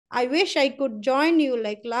I wish I could join you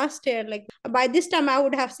like last year. Like by this time, I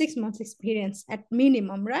would have 6 months experience at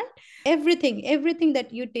minimum, right? Everything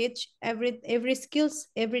that you teach, every skills,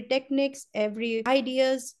 every techniques, every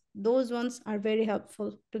ideas, those ones are very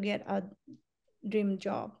helpful to get a dream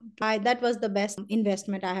job. That was the best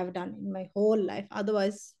investment I have done in my whole life.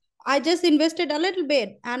 Otherwise, I just invested a little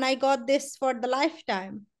bit and I got this for the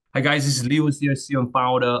lifetime. Hi guys, this is Leo here, CEO and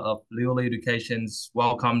founder of Leo Educations.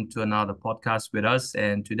 Welcome to another podcast with us.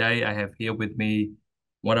 And today I have here with me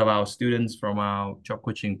one of our students from our job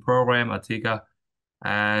coaching program, Atika.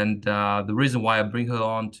 And the reason why I bring her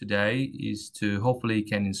on today is to hopefully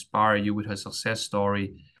can inspire you with her success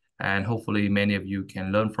story. And hopefully many of you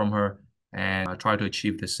can learn from her and try to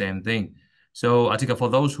achieve the same thing. So Atika, for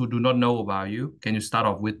those who do not know about you, can you start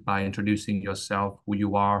off with by introducing yourself, who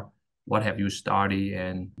you are, what have you studied,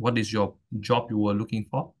 and what is your job you were looking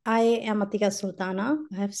for? I am Atika Sultana.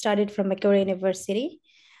 I have studied from Macquarie University.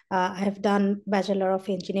 I have done Bachelor of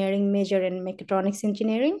Engineering, major in Mechatronics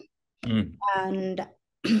Engineering. And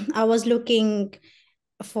I was looking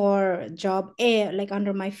for job like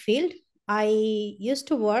under my field. I used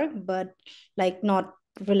to work, but like not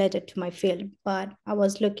related to my field, but I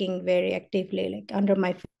was looking very actively like under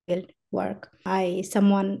my field work.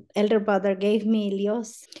 Someone elder brother gave me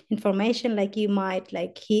Leo's information, like you might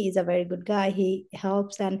like, he is a very good guy, he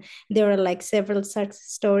helps, and there are like several success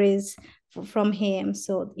stories from him,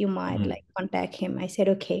 so you might like contact him. I said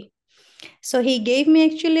okay. So he gave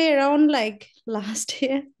me actually around like last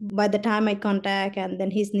year by the time I contact, and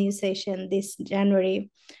then his new session this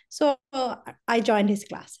January. So I joined his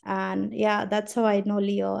class, and yeah, that's how I know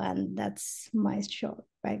Leo, and that's my short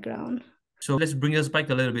background. So let's bring us back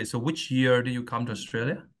a little bit. So which year did you come to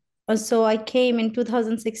Australia? So I came in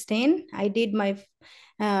 2016. I did my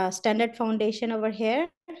standard foundation over here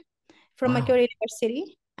from Macquarie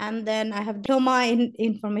University. And then I have diploma in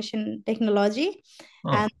information technology.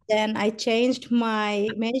 And then I changed my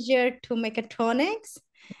major to mechatronics.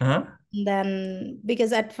 Then,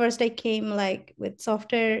 because at first I came like with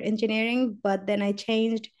software engineering, but then I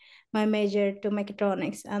changed my major to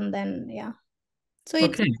mechatronics. And then, yeah. So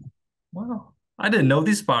okay. Wow. I didn't know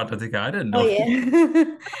this part, Atika. I didn't know. Oh, yeah.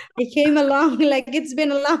 I came along, like it's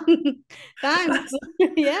been a long time.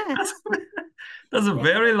 Yeah. That's a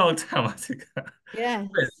very long time, Atika. Yeah.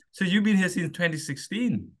 So you've been here since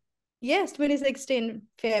 2016? Yes, 2016,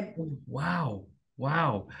 Feb. Oh, wow.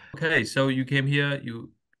 Wow. Okay, so you came here,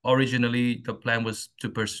 you originally the plan was to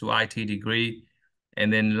pursue IT degree,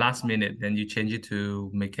 and then last minute, then you change it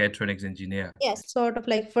to mechatronics engineer. Yes, sort of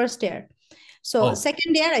like first year. So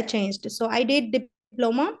second year I changed. So I did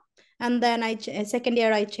diploma, and then second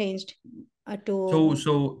year I changed to.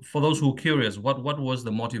 So for those who are curious, what was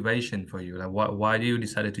the motivation for you? Like why did you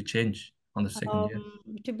decided to change on the second year?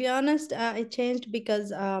 To be honest, I changed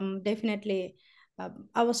because definitely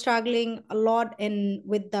I was struggling a lot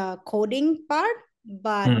with the coding part,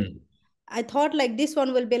 but I thought like this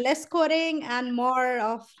one will be less coding and more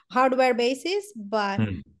of hardware basis. But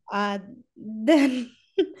then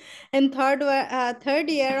in third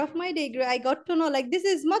year of my degree, I got to know like this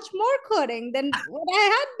is much more coding than what I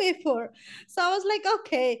had before. So I was like,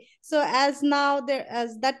 okay. So as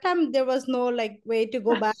that time there was no like way to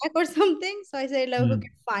go back or something. So I said like,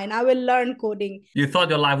 okay, fine, I will learn coding. You thought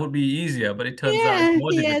your life would be easier, but it turns out it's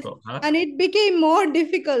more difficult, huh? And it became more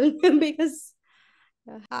difficult because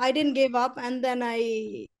I didn't give up, and then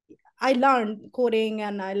I learned coding,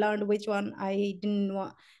 and I learned which one I didn't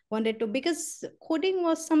wanted to, because coding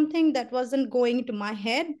was something that wasn't going to my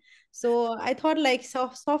head. So I thought like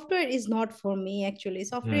software is not for me actually.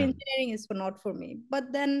 Software engineering is not for me.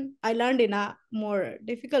 But then I learned in a more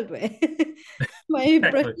difficult way. I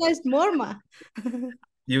pressurized more.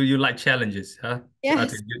 You like challenges, huh?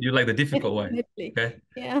 Yes. You like the difficult way. Okay.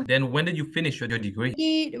 Yeah. Then when did you finish your degree?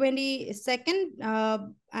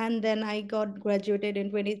 2022, and then I got graduated in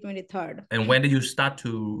 2023. And when did you start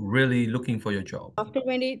to really looking for your job? After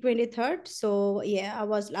 2023. So yeah, I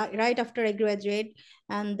was right after I graduate,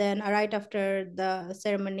 and then right after the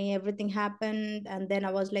ceremony, everything happened, and then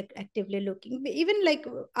I was like actively looking. Even like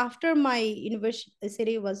after my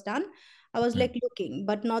university was done, I was like looking,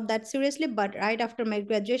 but not that seriously. But right after my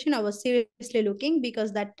graduation, I was seriously looking,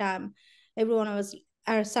 because that time everyone was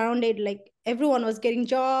surrounded, like everyone was getting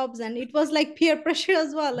jobs, and it was like peer pressure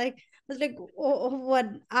as well. Like I was like, oh, what,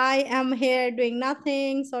 I am here doing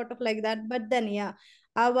nothing, sort of like that. But then yeah,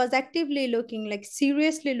 I was actively looking, like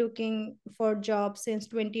seriously looking for jobs since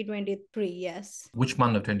 2023. Yes. Which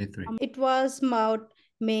month of 23? It was about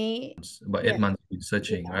May. About 8 months you've been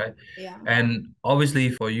searching, Yeah. right? Yeah. And obviously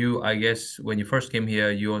for you, I guess when you first came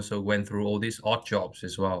here, you also went through all these odd jobs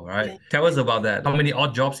as well, right? Yeah. Tell us about that. How many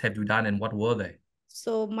odd jobs have you done and what were they?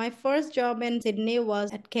 So my first job in Sydney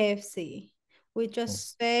was at KFC, which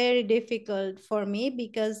was very difficult for me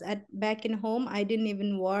because back in home, I didn't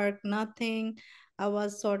even work, nothing. I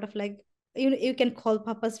was sort of like, you can call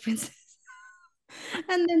Papa's princess.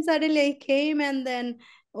 And then suddenly I came, and then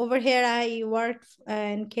over here I worked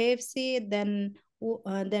in KFC. Then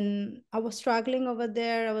I was struggling over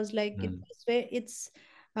there. I was like, it's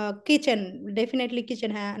kitchen, definitely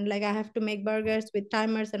kitchen hand. Like I have to make burgers with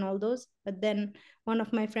timers and all those. But then one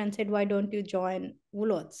of my friends said, "Why don't you join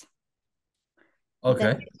Woolworths?" Then Okay.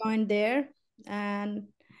 I joined there, and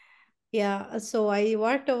yeah, so I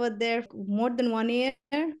worked over there more than 1 year.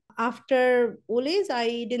 After Woolies,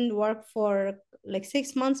 I didn't work for like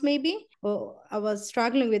 6 months maybe. Well, I was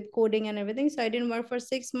struggling with coding and everything, so I didn't work for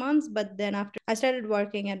 6 months. But then after, I started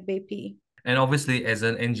working at BP. And obviously, as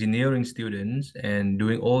an engineering student and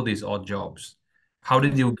doing all these odd jobs, how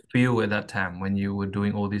did you feel at that time when you were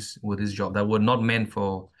doing all this with this job that were not meant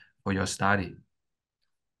for your study?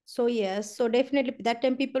 So yes, so definitely that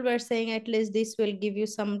time people were saying at least this will give you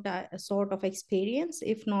some sort of experience,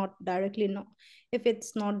 if not directly, no. If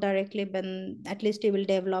it's not directly, then at least you will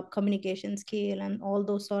develop communication skill and all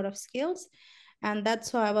those sort of skills. And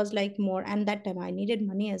that's why I was like more, and that time I needed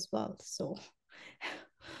money as well. So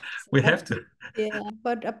We have to. yeah,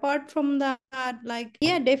 but apart from that, like,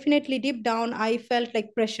 yeah, definitely deep down, I felt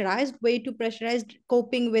like pressurized, way too pressurized,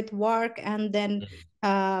 coping with work and then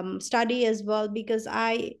study as well, because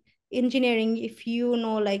engineering, if you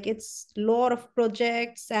know, like it's a lot of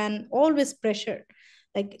projects and always pressure.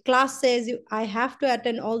 Like classes, I have to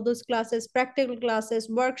attend all those classes, practical classes,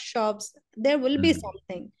 workshops, there will be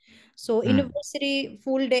something. So university,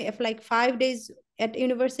 full day of like 5 days at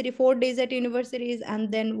university, 4 days at universities,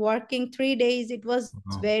 and then working 3 days. It was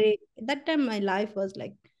very, that time my life was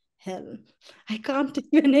like hell. I can't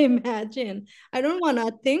even imagine. I don't want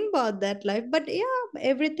to think about that life. But yeah,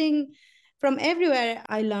 everything from everywhere,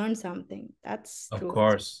 I learned something. That's Of true.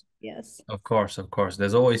 course. Yes. Of course, of course.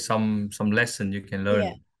 There's always some lesson you can Yeah.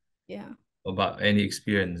 learn Yeah. about any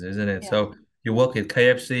experience, isn't it? Yeah. So you work at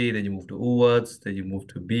KFC, then you move to Woolworths, then you move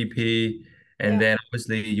to BP, and Yeah. then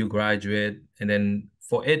obviously you graduate, and then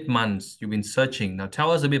for 8 months you've been searching. Now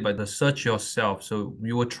tell us a bit about the search yourself. So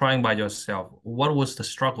you were trying by yourself. What was the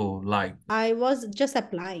struggle like? I was just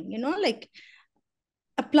applying, like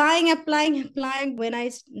applying. When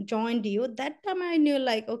I joined you, that time I knew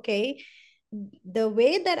like, okay, the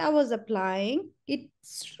way that I was applying,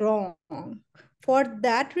 it's wrong. For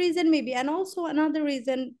that reason, maybe, and also another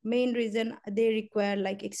reason, main reason, they require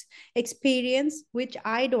like experience, which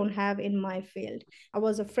I don't have in my field. I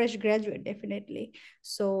was a fresh graduate, definitely.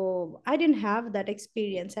 So I didn't have that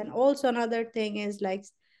experience. And also another thing is like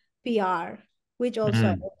PR, which also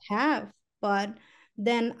I don't have. But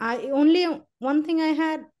then I only one thing I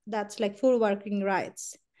had, that's like full working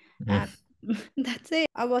rights. And that's it.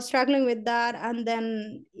 I was struggling with that. And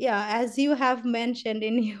then, yeah, as you have mentioned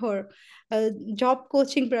in your job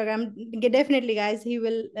coaching program, definitely, guys, he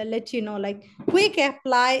will let you know like quick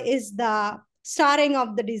apply is the starting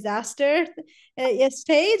of the disaster a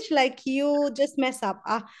stage. Like you just mess up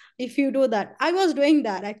if you do that. I was doing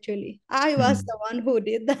that, actually. I was the one who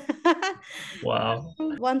did that. Wow.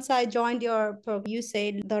 Once I joined your program, you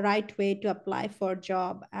said the right way to apply for a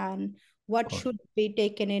job and what should be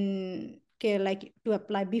taken in care, like to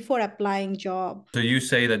apply before applying job. So you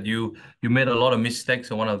say that you made a lot of mistakes,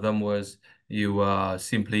 and one of them was you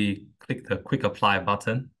simply click the quick apply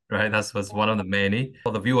button, right? That was one of the many.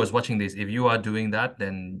 For the viewers watching this, if you are doing that,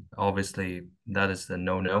 then obviously that is the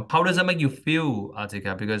no-no. How does that make you feel,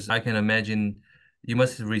 Atika? Because I can imagine you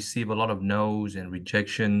must receive a lot of no's and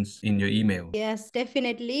rejections in your email. Yes,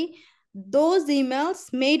 definitely. Those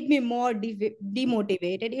emails made me more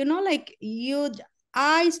demotivated. Like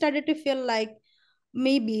I started to feel like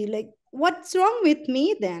maybe like what's wrong with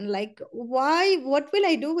me then? Like what will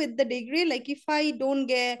I do with the degree? Like if I don't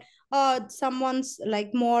get someone's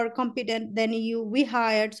like more competent than you, we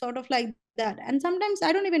hired, sort of like that. And sometimes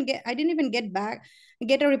I didn't even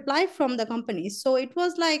get a reply from the company. So it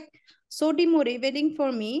was like so demotivating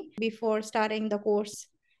for me before starting the course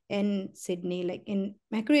in Sydney, like in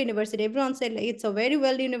Macquarie University. Everyone said like it's a very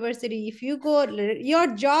well university. If you go,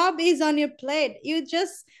 your job is on your plate. You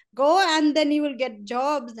just go and then you will get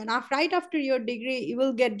jobs. And right after your degree, you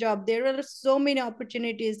will get job. There are so many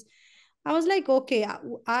opportunities. I was like, okay,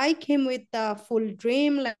 I came with a full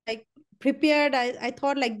dream, like prepared. I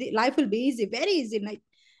thought like the life will be easy, very easy. Like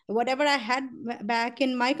Whatever I had back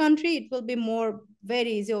in my country, it will be more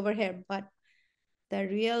very easy over here. But the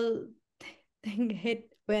real thing hit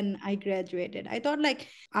when I graduated. I thought like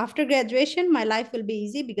after graduation, my life will be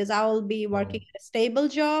easy because I will be working at a stable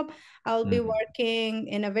job. I will be working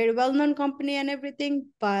in a very well-known company and everything.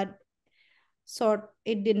 But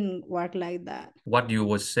it didn't work like that. What you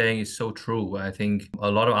were saying is so true. I think a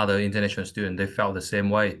lot of other international students, they felt the same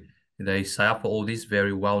way. They sign up for all these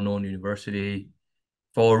very well-known university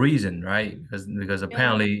for a reason, right? Because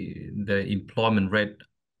apparently the employment rate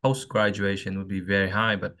post-graduation would be very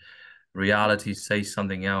high, but reality says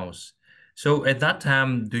something else. So at that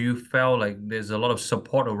time, do you feel like there's a lot of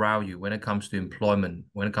support around you when it comes to employment,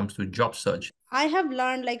 when it comes to job search? I have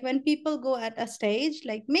learned like when people go at a stage,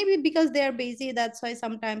 like maybe because they're busy, that's why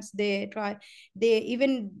sometimes they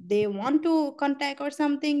want to contact or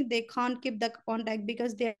something, they can't keep the contact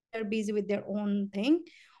because they're busy with their own thing,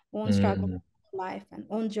 own struggle, life and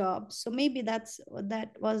own job. So maybe that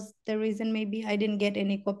was the reason. Maybe I didn't get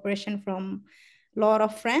any cooperation from a lot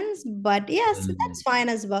of friends, but yes, that's fine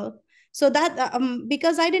as well. So that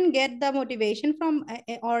because I didn't get the motivation from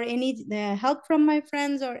or any help from my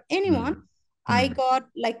friends or anyone, I got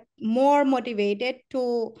like more motivated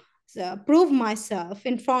to prove myself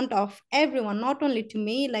in front of everyone, not only to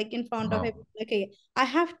me, like in front of everyone. Okay, I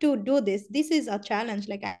have to do this. This is a challenge.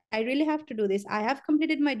 Like I really have to do this. I have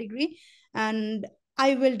completed my degree and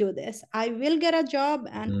I will do this. I will get a job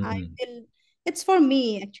and I will. It's for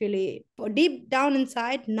me actually. Deep down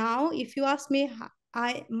inside now, if you ask me,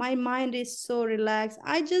 my mind is so relaxed.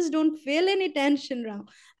 I just don't feel any tension now.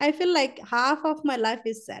 I feel like half of my life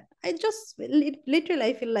is set. I just literally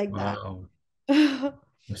I feel like that.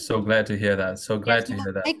 I'm so glad to hear that. So glad to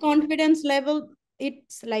hear that. My confidence level,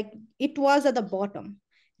 it's like it was at the bottom.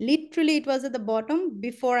 Literally, it was at the bottom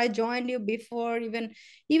before I joined you. Before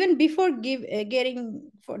even before getting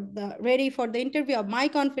for the ready for the interview, my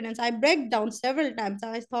confidence, I break down several times.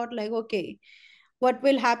 I thought like, okay, what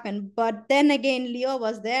will happen? But then again, Leo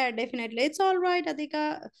was there. Definitely, it's all right,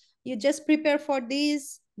 Atika. You just prepare for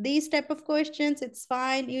these type of questions. It's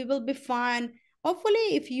fine. You will be fine.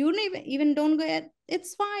 Hopefully, if you even don't get,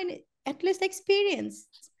 it's fine. At least experience.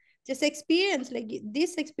 Just experience. Like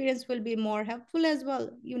this experience will be more helpful as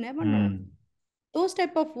well. You never know. Those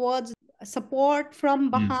type of words, support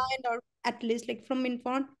from behind or at least like from in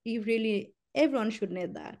front. Everyone should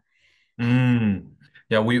need that.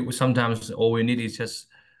 Yeah, we sometimes all we need is just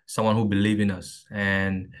someone who believe in us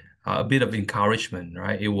and a bit of encouragement,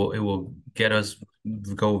 right? It will get us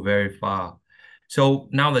go very far. So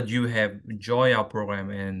now that you have joined our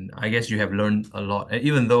program, and I guess you have learned a lot,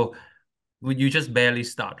 even though you just barely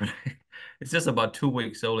start, right? It's just about 2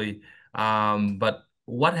 weeks only. But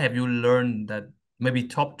what have you learned that maybe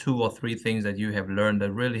top 2 or 3 things that you have learned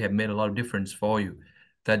that really have made a lot of difference for you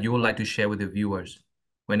that you would like to share with the viewers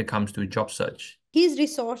when it comes to job search? His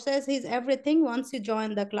resources, his everything. Once you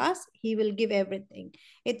join the class, he will give everything.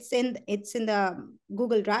 It's in the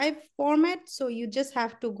Google Drive format, so you just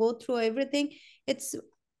have to go through everything. It's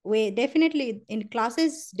we definitely in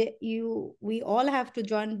classes we all have to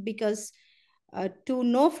join because to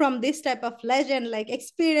know from this type of legend like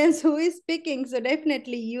experience who is speaking, so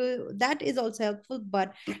definitely that is also helpful.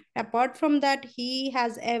 But apart from that, he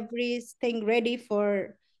has everything ready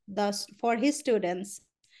for his students.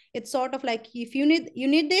 It's sort of like if you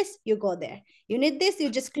need this, you go there. You need this, you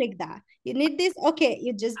just click that. You need this, okay,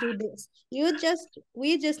 you just do this.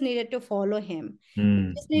 We just needed to follow him.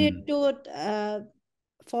 We just needed to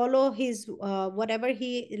follow his whatever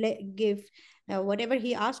whatever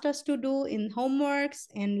he asked us to do in homeworks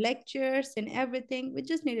and lectures and everything. We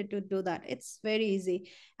just needed to do that. It's very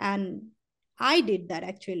easy, and I did that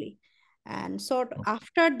actually. And so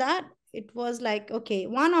after that, it was like, okay,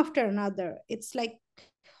 one after another. It's like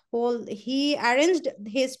he arranged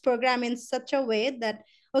his program in such a way that,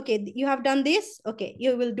 okay, you have done this, okay,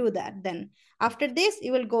 you will do that, then after this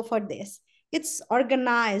you will go for this. It's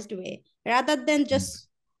organized way rather than just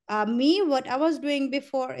me. What I was doing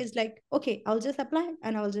before is like, okay, I'll just apply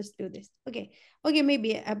and I'll just do this. Okay,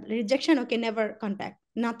 maybe a rejection, okay, never contact,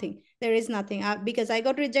 nothing, there is nothing, because I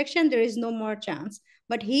got rejection, there is no more chance.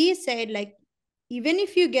 But he said like, even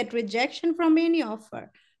if you get rejection from any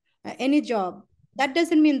offer, any job, that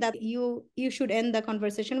doesn't mean that you should end the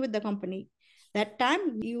conversation with the company. That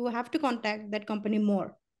time you have to contact that company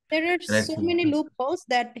more. There are so many loopholes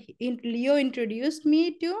that Leo introduced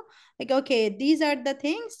me to. Like, okay, these are the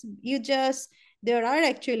things there are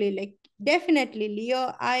actually like, definitely,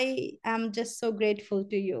 Leo, I am just so grateful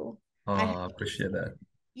to you. I appreciate that.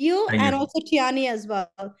 You and also Tiani as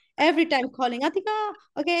well. Every time calling, Atika,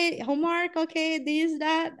 okay, homework, okay, this,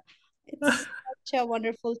 that. It's a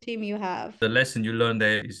wonderful team you have. The lesson you learned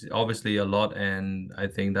there is obviously a lot, and I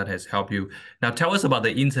think that has helped you. Now, tell us about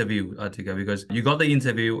the interview, Atika, because you got the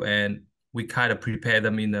interview and we kind of prepared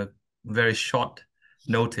them in a very short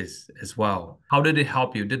notice as well. How did it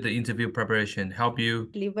help you? Did the interview preparation help you?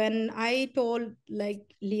 When I told like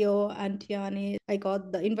Leo and Tiani, I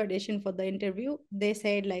got the invitation for the interview, they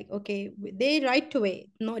said like, okay, they right away,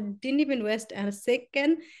 no, didn't even waste a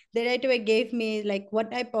second. They right away gave me like what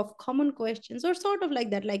type of common questions or sort of like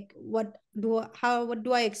that, like what do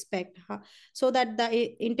I expect? So that the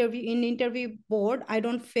interview board, I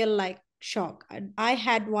don't feel like shock. I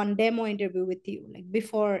had one demo interview with you like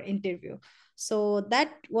before interview. So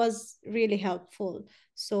that was really helpful.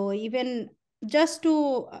 So even just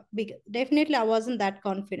to definitely I wasn't that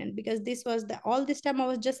confident because this was all this time I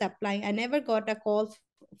was just applying. I never got a call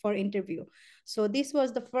for interview. So this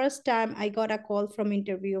was the first time I got a call from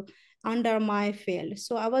interview under my field.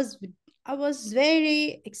 So I was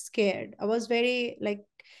very scared. I was very like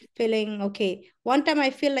feeling okay. One time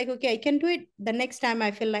I feel like okay I can do it. The next time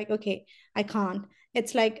I feel like okay I can't.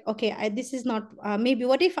 It's like okay this is not maybe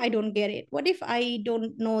what if I don't get it, what if I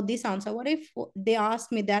don't know this answer, what if they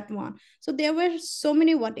ask me that one. So there were so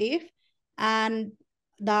many what if, and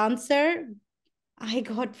the answer I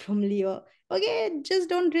got from Leo, okay, just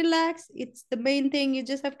don't relax, it's the main thing, you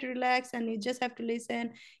just have to relax and you just have to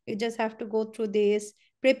listen, you just have to go through this,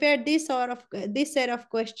 prepare this set of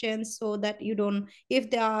questions so that you don't, if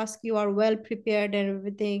they ask, you are well prepared and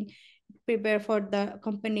everything, prepare for the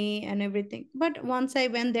company and everything. But once I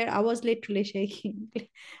went there, I was literally shaking.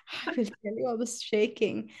 I will tell you, I was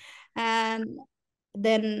shaking. And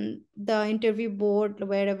then the interview board,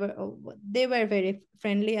 wherever, they were very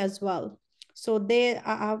friendly as well. So they,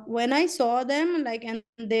 when I saw them, like, and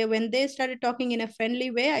they, when they started talking in a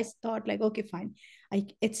friendly way, I thought like, okay, fine,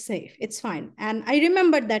 it's safe, it's fine. And I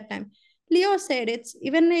remembered that time Leo said it's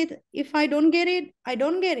even if I don't get it, I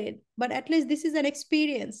don't get it. But at least this is an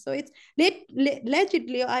experience. So it's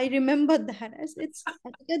legitly, I remember that. It's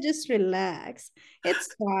just relax.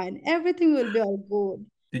 It's fine. Everything will be all good.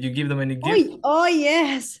 Did you give them any gift? Oh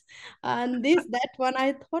yes. And that one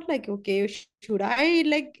I thought like, okay, should I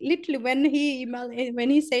like literally when he emailed, when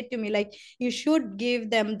he said to me like you should give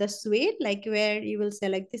them the sweet, like where you will say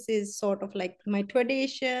like this is sort of like my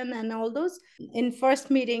tradition and all those. In first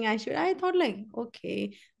meeting I thought like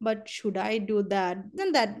okay, but should I do that?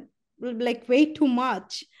 Then that will be like way too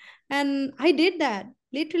much. And I did that.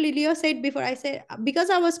 Literally Leo said before, I said because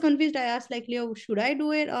I was confused, I asked like Leo, should I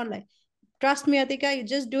do it or like trust me Atika, you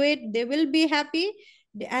just do it, they will be happy.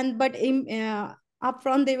 And but in up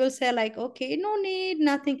front they will say like okay, no need,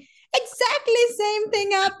 nothing. Exactly same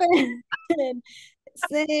thing happened.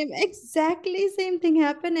 Exactly same thing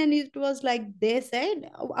happened. And it was like they said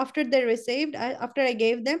after they received, after I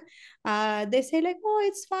gave them, they say like, oh,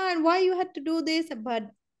 it's fine, why you had to do this? But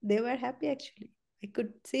they were happy actually. I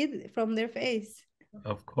could see it from their face.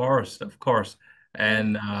 Of course, of course.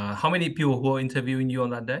 And how many people who were interviewing you on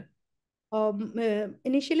that day?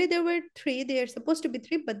 Initially there were three. They're supposed to be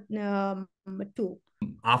three, but two.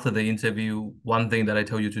 After the interview, one thing that I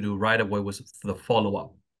told you to do right away was the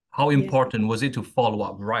follow-up. How important was it to follow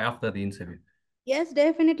up right after the interview? Yes,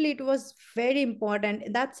 definitely. It was very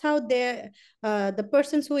important. That's how the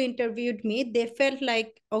persons who interviewed me, they felt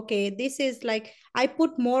like, okay, this is like, I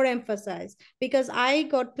put more emphasis because I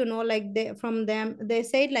got to know like from them, they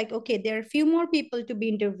said like, okay, there are a few more people to be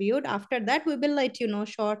interviewed. After that, we will let you know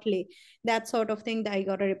shortly. That sort of thing that I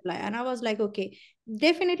got a reply. And I was like, okay,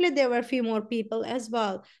 definitely there were a few more people as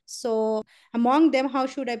well. So among them, how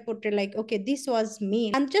should I put it, like okay, this was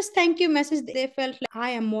me, and just thank you message, they felt like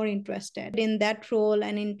I am more interested in that role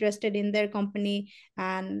and interested in their company.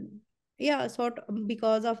 And yeah, sort of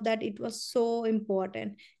because of that it was so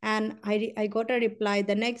important. And I got a reply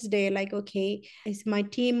the next day like, okay, my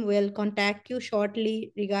team will contact you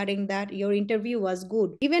shortly regarding that, your interview was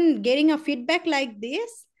good. Even getting a feedback like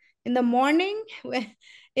this in the morning when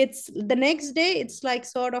it's the next day, it's like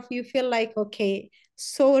sort of you feel like okay,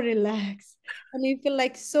 so relaxed, and you feel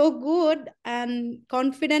like so good and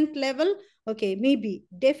confident level, okay, maybe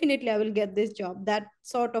definitely I will get this job, that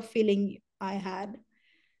sort of feeling I had.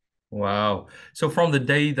 Wow. So from the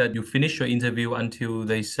day that you finish your interview until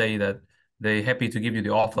they say that they're happy to give you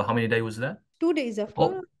the offer, how many days was that? 2 days after.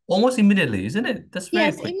 Oh, almost immediately, isn't it? That's very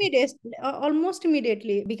Yes, quick. immediately, almost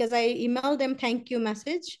immediately, because I emailed them thank you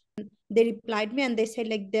message. They replied me and they said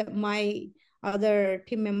like my other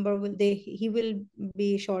team member he will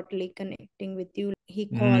be shortly connecting with you. He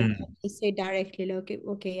called, he said directly like,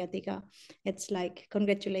 okay Atika, it's like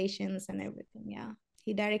congratulations and everything. Yeah,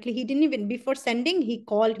 he directly, he didn't even, before sending, he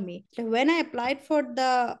called me. So when I applied for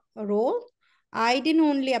the role, I didn't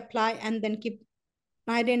only apply and then keep.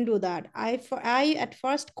 I didn't do that. I at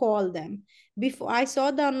first called them before I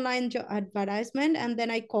saw the online advertisement, and then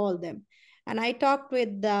I called them, and I talked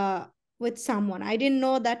with someone. I didn't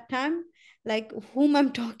know that time like whom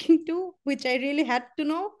I'm talking to, which I really had to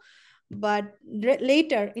know. But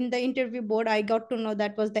later in the interview board, I got to know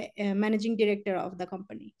that was the managing director of the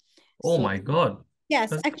company. Oh So my God. yes,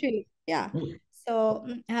 That's actually, yeah. good. So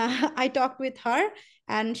I talked with her,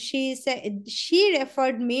 and she said she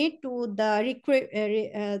referred me to the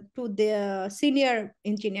senior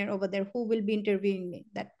engineer over there who will be interviewing me.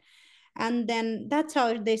 And then that's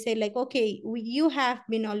how they say like, okay, you have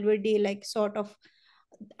been already like sort of.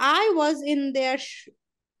 I was in their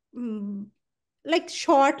mm, like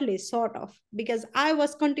shortly sort of, because I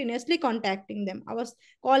was continuously contacting them. I was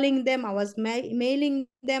calling them, I was mailing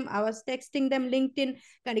them, I was texting them LinkedIn,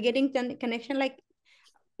 kind of getting connection like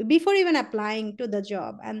before even applying to the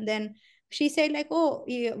job. And then she said like, oh,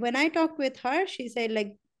 when I talked with her, she said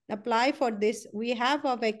like, apply for this, we have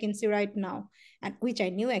a vacancy right now. And which I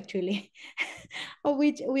knew actually.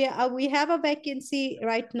 Which we have a vacancy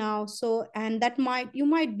right now, so and that you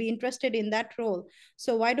might be interested in that role,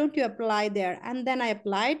 so why don't you apply there? And then I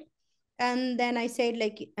applied. And then I said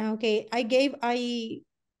like, okay, I gave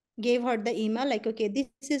her the email like, okay, this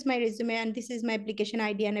is my resume and this is my application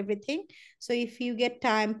ID and everything, so if you get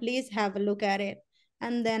time, please have a look at it.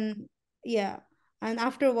 And then yeah, and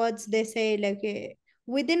afterwards they say like,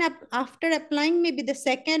 after applying maybe the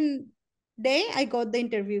second day, I got the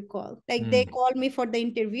interview call. Like they called me for the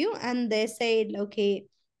interview, and they said okay,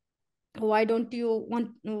 why don't you want,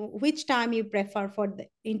 which time you prefer for the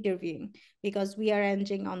interviewing, because we are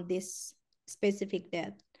arranging on this specific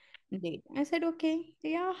date. I said okay,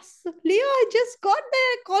 yes, Leo, I just got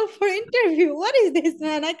the call for interview. What is this,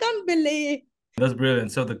 man? I can't believe. That's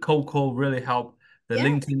brilliant. So the cold call really helped. The Yes,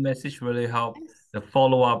 LinkedIn message really helped. yes. The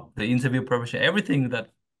follow-up, the interview preparation, everything that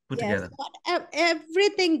put Yes, together.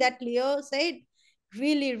 everything that Leo said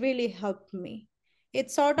really, really helped me.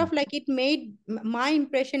 It's sort of like it made my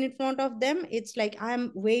impression in front of them. It's like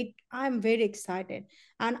I'm very excited,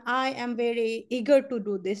 and I am very eager to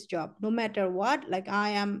do this job no matter what. Like I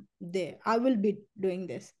am there. I will be doing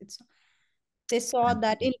this. They saw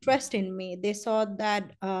that interest in me. They saw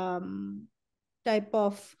that type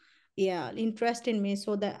of interest in me,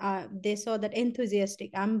 so that they saw that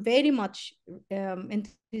enthusiastic. I'm very much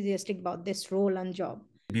enthusiastic about this role and job.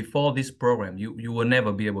 Before this program, you will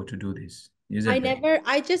never be able to do this, I isn't it? never,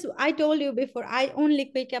 I told you before, I only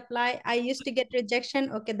quick apply. I used to get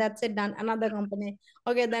rejection. Okay, that's it, done. Another company.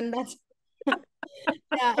 Okay, then that's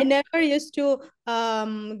yeah, I never used to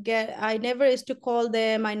I never used to call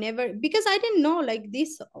them. I never, because I didn't know like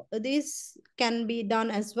this can be done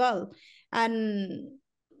as well. And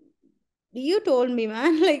you told me,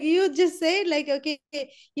 man, like you just said like, okay,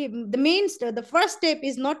 the first step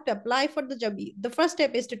is not to apply for the job. The first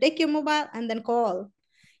step is to take your mobile and then call.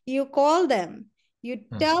 You call them, you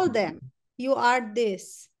tell them you are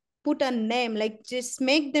this, put a name, like just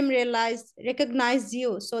make them recognize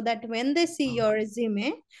you, so that when they see your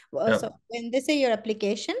resume, Yep. so when they say your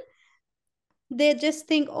application, they just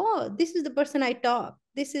think, oh, this is the person I talk.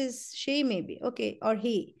 This is she, maybe, okay, or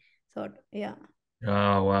he. So yeah.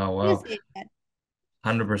 Oh, wow, You wow. say that.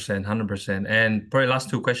 100%, 100%. And probably last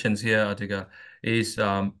two questions here, Atika, is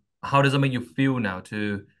how does it make you feel now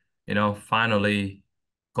to, finally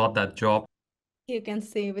got that job? You can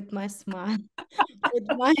see with my smile. With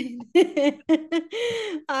mine.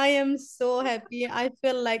 I am so happy. I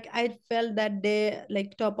feel like I felt that day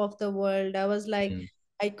like top of the world. I was like, Mm.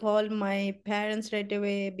 I called my parents right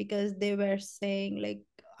away because they were saying like,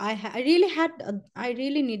 I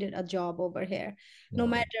really needed a job over here, no Wow.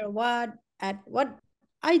 matter what, at what.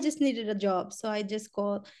 I just needed a job, so I just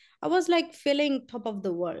called. I was like feeling top of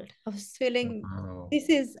the world. I was feeling, Wow.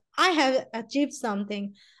 I have achieved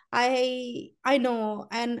something. I know,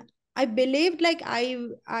 and I believed like I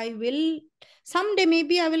will someday,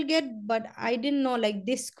 maybe I will get, but I didn't know like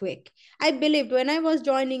this quick. I believed when I was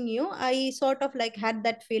joining you, I sort of like had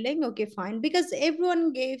that feeling, okay, fine, because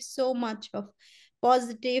everyone gave so much of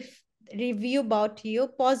positive review about you,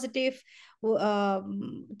 positive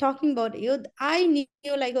talking about you. I knew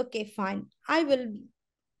like, okay, fine, I will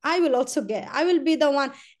be the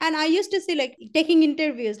one. And I used to see like taking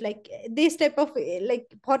interviews, like this type of like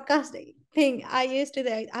podcast thing. I used to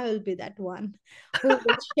think I will be that one who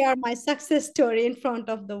will share my success story in front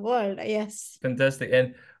of the world. Yes. Fantastic.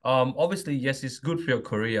 And obviously, yes, it's good for your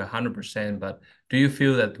career, 100%. But do you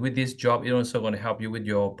feel that with this job, it's also going to help you with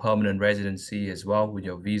your permanent residency as well, with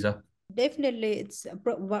your visa? Definitely, it's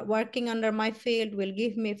working under my field will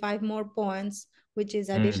give me 5 more points which is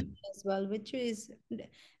additional as well, which is,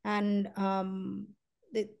 and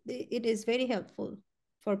it is very helpful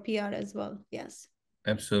for PR as well. Yes.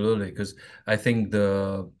 Absolutely, because I think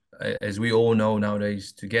as we all know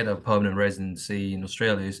nowadays, to get a permanent residency in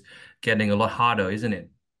Australia is getting a lot harder, isn't it?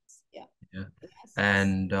 Yeah. Yeah. Yes.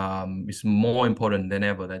 And it's more important than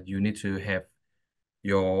ever that you need to have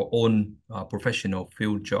your own professional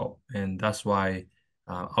field job. And that's why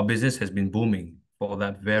our business has been booming for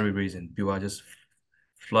that very reason. People are just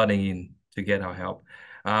flooding in to get our help.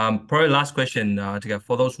 Probably last question,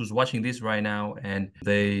 for those who's watching this right now and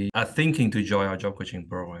they are thinking to join our job coaching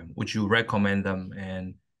program, would you recommend them?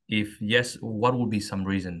 And if yes, what would be some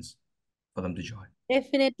reasons for them to join?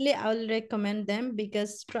 Definitely, I will recommend them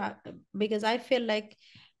because I feel like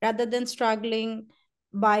rather than struggling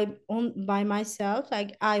by myself,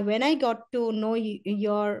 like when I got to know you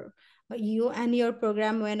and your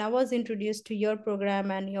program, when I was introduced to your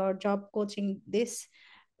program and your job coaching this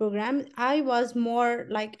program, I was more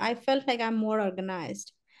like, I felt like I'm more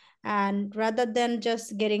organized, and rather than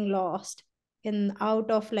just getting lost in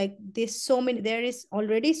out of like this, there is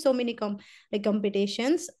already so many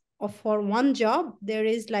competitions for one job. There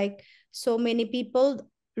is like so many people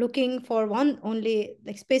looking for one only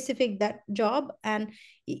like specific that job, and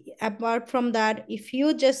apart from that, if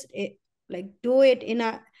you just like do it in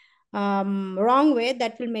a wrong way,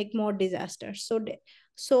 that will make more disaster.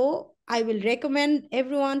 So I will recommend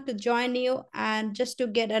everyone to join you, and just to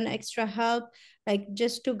get an extra help, like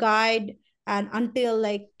just to guide, and until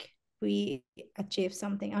like we achieve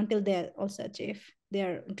something, until they also achieve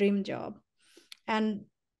their dream job. And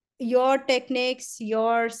your techniques,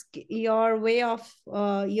 your way of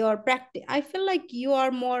your practice, I feel like you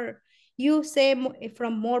are more, you say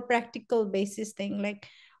from more practical basis thing, like,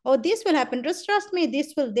 oh, this will happen, just trust me,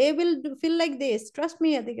 they will feel like this, trust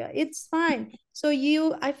me, Atika, it's fine. So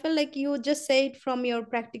I feel like you just say it from your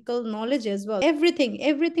practical knowledge as well. Everything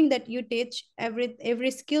that you teach,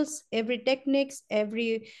 every skills, every techniques,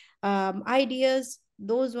 every ideas,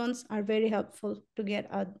 those ones are very helpful to get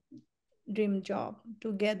a dream job,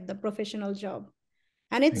 to get the professional job.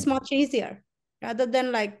 And it's much easier rather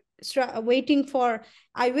than like waiting for,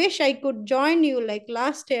 I wish I could join you like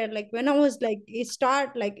last year, like when I was like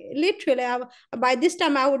start, like literally by this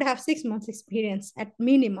time I would have 6 months experience at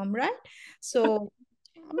minimum, right? So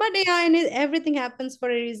but yeah, and everything happens for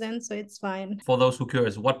a reason, so it's fine. For those who are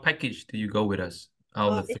curious, what package do you go with us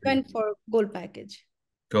out of the It three? went for gold package.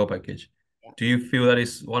 Gold package. Yeah. Do you feel that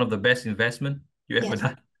is one of the best investment you ever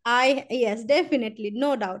done? Yes, definitely,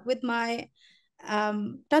 no doubt. With my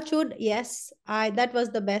touch wood, yes, that was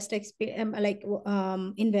the best experience, like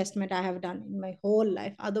investment I have done in my whole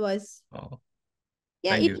life. Otherwise,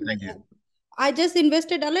 yeah, Thank you. I just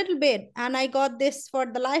invested a little bit and I got this for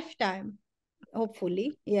the lifetime,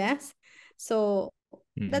 hopefully. Yes, so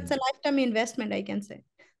that's a lifetime investment, I can say.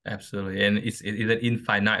 Absolutely, and it's an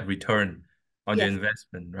infinite return on your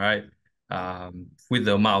investment, right? With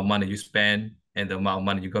the amount of money you spend and the amount of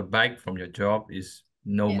money you got back from your job is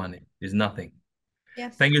no money, is nothing.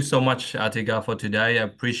 Yes. Thank you so much, Atika, for today. I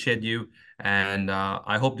appreciate you, and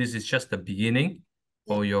I hope this is just the beginning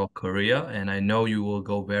for your career, and I know you will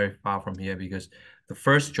go very far from here because the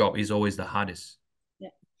first job is always the hardest.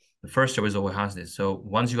 The first job is always hardest. So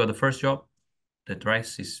once you got the first job, the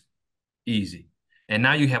rest is easy. And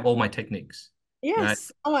now you have all my techniques. Yes, right?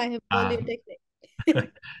 Oh, I have all your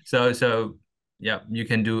techniques. So yeah,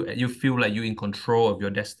 you feel like you're in control of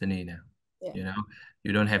your destiny now. You know,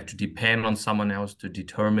 you don't have to depend on someone else to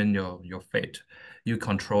determine your fate. You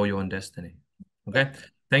control your own destiny. Okay.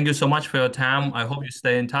 Thank you so much for your time. I hope you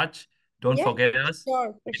stay in touch. Don't forget us.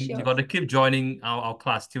 Sure, for sure. You sure. got to keep joining our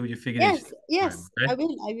class till you figure this. Yes, time, okay?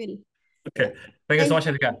 I will. Okay. Thank you so much,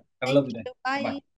 Atika. Have a lovely day. Bye. Bye.